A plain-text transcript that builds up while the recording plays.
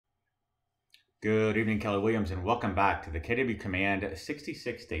Good evening, Keller Williams, and welcome back to the KW Command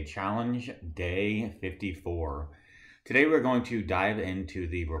 66-Day Challenge, Day 54. Today we're going to dive into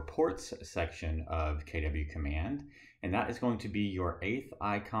the Reports section of KW Command, and that is going to be your 8th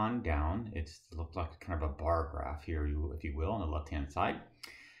icon down. It looks like kind of a bar graph here, if you will, on the left-hand side.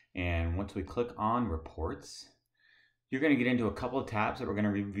 And once we click on Reports, you're going to get into a couple of tabs that we're going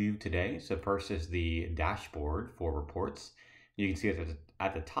to review today. So first is the dashboard for reports. You can see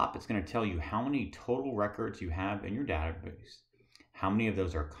at the top, it's going to tell you how many total records you have in your database, how many of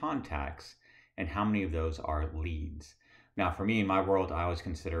those are contacts, and how many of those are leads. Now, for me, in my world, I always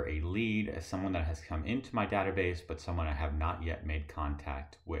consider a lead as someone that has come into my database, but someone I have not yet made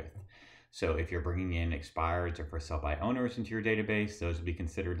contact with. So if you're bringing in expireds or for sale by owners into your database, those would be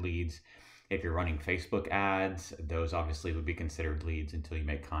considered leads. If you're running Facebook ads, those obviously would be considered leads until you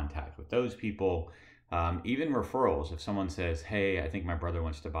make contact with those people. Even referrals, if someone says, hey, I think my brother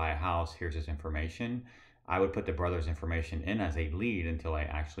wants to buy a house, here's his information, I would put the brother's information in as a lead until I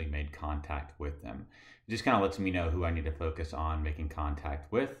actually made contact with them. It just kind of lets me know who I need to focus on making contact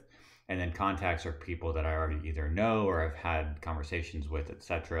with. And then contacts are people that I already either know or I've had conversations with,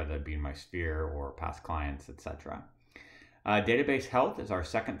 etc. That'd be in my sphere or past clients, etc. Database health is our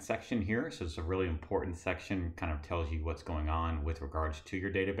second section here. So it's a really important section, kind of tells you what's going on with regards to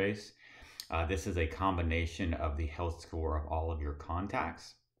your database. This is a combination of the health score of all of your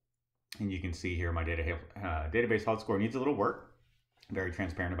contacts. And you can see here my database health score needs a little work. Very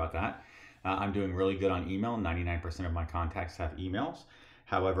transparent about that. I'm doing really good on email. 99% of my contacts have emails.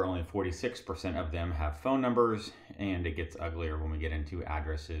 However, only 46% of them have phone numbers, and it gets uglier when we get into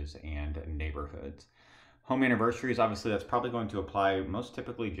addresses and neighborhoods. Home anniversaries, obviously, that's probably going to apply most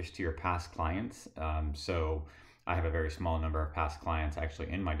typically just to your past clients. So I have a very small number of past clients actually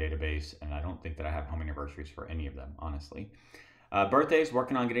in my database, and I don't think that I have home anniversaries for any of them, honestly. Birthdays,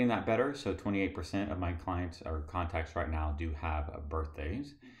 working on getting that better. So 28% of my clients or contacts right now do have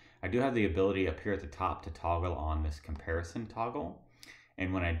birthdays. I do have the ability up here at the top to toggle on this comparison toggle.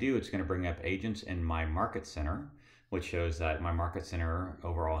 And when I do, it's going to bring up agents in my market center, which shows that my market center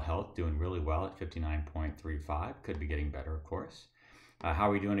overall health doing really well at 59.35. Could be getting better, of course. How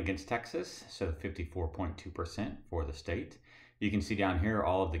are we doing against Texas? So 54.2% for the state. You can see down here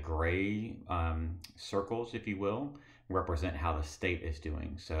all of the gray circles, if you will, represent how the state is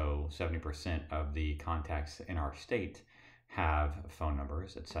doing. So 70% of the contacts in our state have phone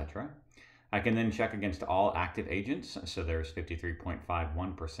numbers, etc. I can then check against all active agents. So there's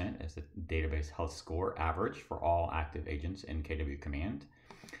 53.51% as the database health score average for all active agents in KW Command.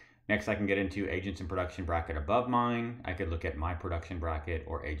 Next, I can get into agents in production bracket above mine. I could look at my production bracket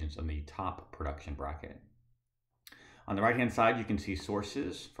or agents on the top production bracket. On the right-hand side, you can see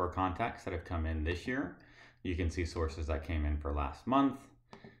sources for contacts that have come in this year. You can see sources that came in for last month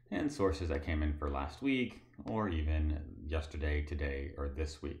and sources that came in for last week or even yesterday, today, or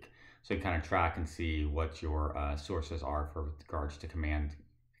this week. So you kind of track and see what your sources are for regards to command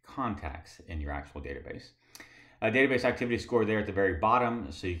contacts in your actual database. Database activity score there at the very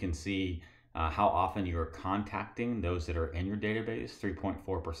bottom, so you can see how often you are contacting those that are in your database.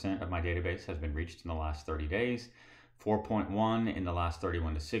 3.4% of my database has been reached in the last 30 days, 4.1 in the last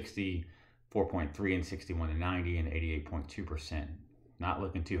 31 to 60, 4.3 in 61 to 90, and 88.2%. Not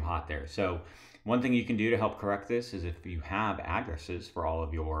looking too hot there. So one thing you can do to help correct this is if you have addresses for all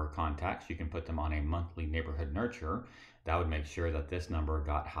of your contacts, you can put them on a monthly neighborhood nurture. That would make sure that this number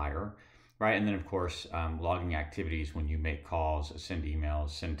got higher. Right, and then of course, logging activities when you make calls, send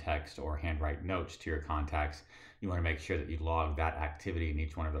emails, send text, or handwrite notes to your contacts. You want to make sure that you log that activity in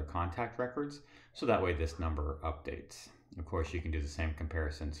each one of their contact records, so that way this number updates. Of course, you can do the same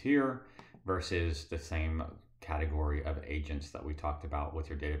comparisons here versus the same category of agents that we talked about with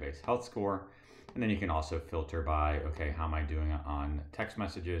your database health score. And then you can also filter by, okay, how am I doing on text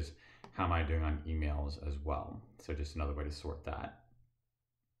messages? How am I doing on emails as well? So just another way to sort that.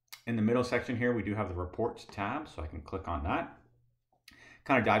 In the middle section here, we do have the Reports tab, so I can click on that.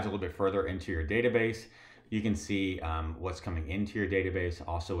 Kind of dives a little bit further into your database. You can see what's coming into your database,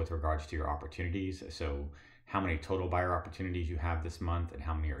 also with regards to your opportunities. So how many total buyer opportunities you have this month and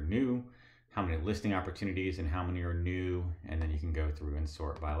how many are new, how many listing opportunities and how many are new, and then you can go through and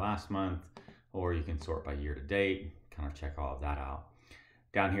sort by last month, or you can sort by year to date, kind of check all of that out.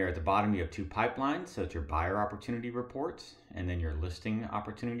 Down here at the bottom, you have two pipelines. So it's your buyer opportunity report and then your listing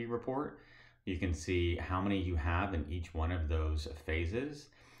opportunity report. You can see how many you have in each one of those phases.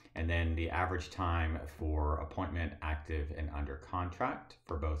 And then the average time for appointment, active, and under contract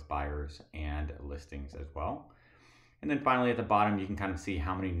for both buyers and listings as well. And then finally at the bottom, you can kind of see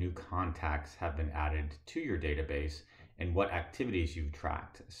how many new contacts have been added to your database and what activities you've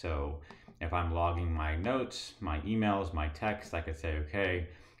tracked. So If I'm logging my notes, my emails, my texts, I could say, okay,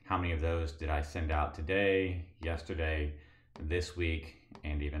 how many of those did I send out today, yesterday, this week,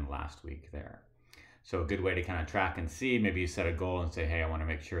 and even last week there. So a good way to kind of track and see, maybe you set a goal and say, hey, I want to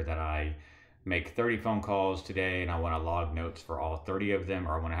make sure that I make 30 phone calls today and I want to log notes for all 30 of them,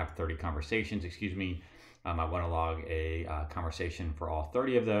 or I want to have 30 conversations, excuse me. I want to log a conversation for all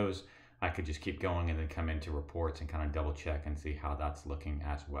 30 of those. I could just keep going and then come into reports and kind of double check and see how that's looking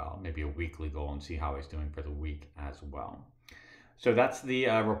as well. Maybe a weekly goal and see how it's doing for the week as well. So that's the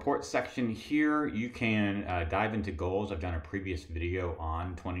report section here. You can dive into goals. I've done a previous video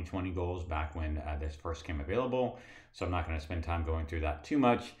on 2020 goals back when this first came available. So I'm not going to spend time going through that too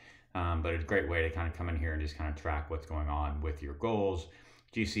much, but it's a great way to kind of come in here and just kind of track what's going on with your goals,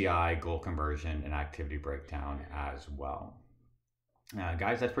 GCI, goal conversion, and activity breakdown as well.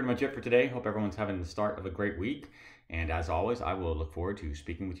 Guys, that's pretty much it for today. Hope everyone's having the start of a great week. And as always, I will look forward to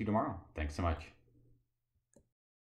speaking with you tomorrow. Thanks so much.